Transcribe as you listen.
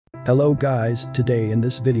Hello guys, today in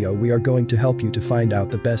this video we are going to help you to find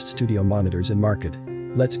out the best studio monitors in market.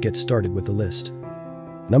 Let's get started with the list.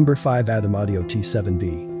 Number 5, Adam Audio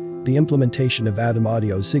T7V. The implementation of Adam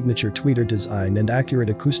Audio's signature tweeter design and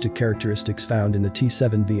accurate acoustic characteristics found in the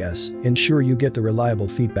T7VS ensure you get the reliable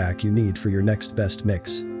feedback you need for your next best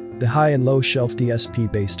mix. The high and low shelf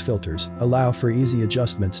DSP-based filters allow for easy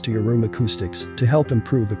adjustments to your room acoustics to help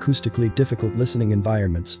improve acoustically difficult listening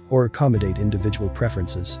environments or accommodate individual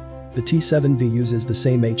preferences. The T7V uses the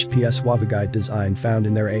same HPS waveguide design found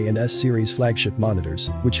in their A and S series flagship monitors,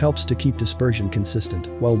 which helps to keep dispersion consistent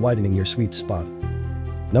while widening your sweet spot.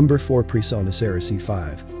 Number 4, PreSonus Era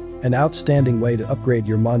C5. An outstanding way to upgrade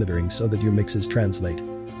your monitoring so that your mixes translate.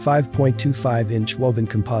 5.25-inch woven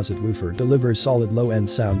composite woofer delivers solid low-end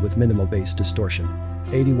sound with minimal bass distortion.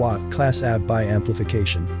 80-watt Class AB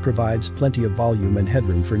bi-amplification provides plenty of volume and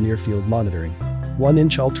headroom for near-field monitoring.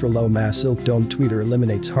 1-inch ultra-low mass silk dome tweeter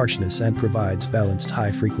eliminates harshness and provides balanced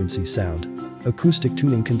high-frequency sound. Acoustic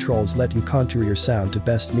tuning controls let you contour your sound to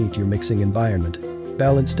best meet your mixing environment.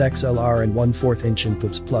 Balanced XLR and 1/4-inch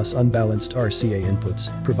inputs plus unbalanced RCA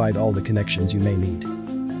inputs provide all the connections you may need.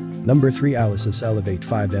 Number 3, Alesis Elevate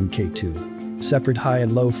 5 MK2. Separate high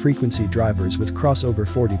and low frequency drivers with crossover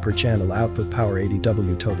 40 per channel output power 80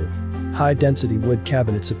 W total. High-density wood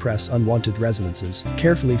cabinet suppress unwanted resonances,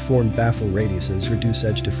 carefully formed baffle radiuses reduce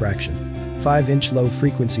edge diffraction. 5-inch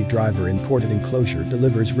low-frequency driver in ported enclosure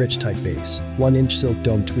delivers rich tight bass. 1-inch silk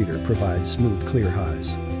dome tweeter provides smooth clear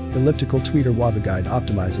highs. Elliptical tweeter waveguide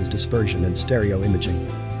optimizes dispersion and stereo imaging.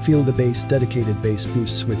 Feel the bass dedicated bass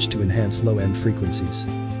boost switch to enhance low-end frequencies.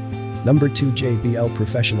 Number 2, JBL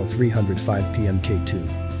Professional 305P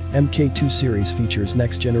MK2. MK2 series features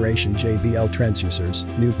next-generation JBL transducers,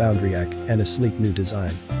 new boundary ACK, and a sleek new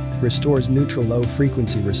design. Restores neutral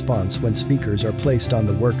low-frequency response when speakers are placed on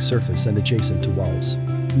the work surface and adjacent to walls.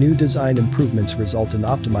 New design improvements result in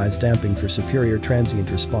optimized damping for superior transient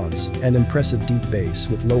response and impressive deep bass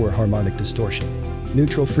with lower harmonic distortion.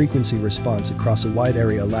 Neutral frequency response across a wide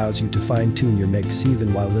area allows you to fine-tune your mix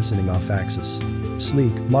even while listening off-axis.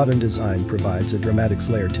 Sleek, modern design provides a dramatic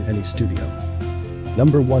flair to any studio.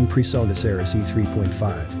 Number 1, PreSonus Era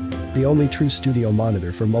C3.5. The only true studio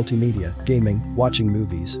monitor for multimedia, gaming, watching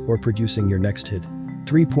movies, or producing your next hit.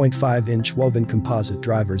 3.5-inch woven composite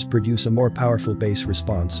drivers produce a more powerful bass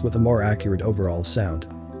response with a more accurate overall sound.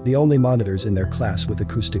 The only monitors in their class with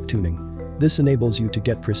acoustic tuning. This enables you to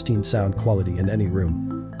get pristine sound quality in any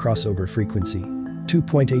room. Crossover frequency.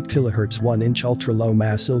 2.8 kHz 1-inch ultra-low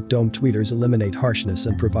mass silk dome tweeters eliminate harshness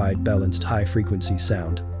and provide balanced high-frequency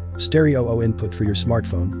sound. Stereo O input for your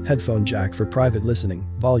smartphone, headphone jack for private listening,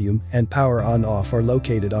 volume, and power on-off are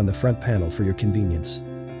located on the front panel for your convenience.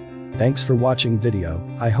 Thanks for watching video,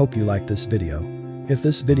 I hope you like this video. If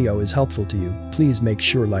this video is helpful to you, please make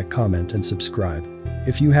sure like, comment and subscribe.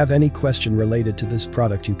 If you have any question related to this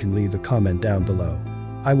product you can leave a comment down below.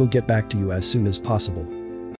 I will get back to you as soon as possible.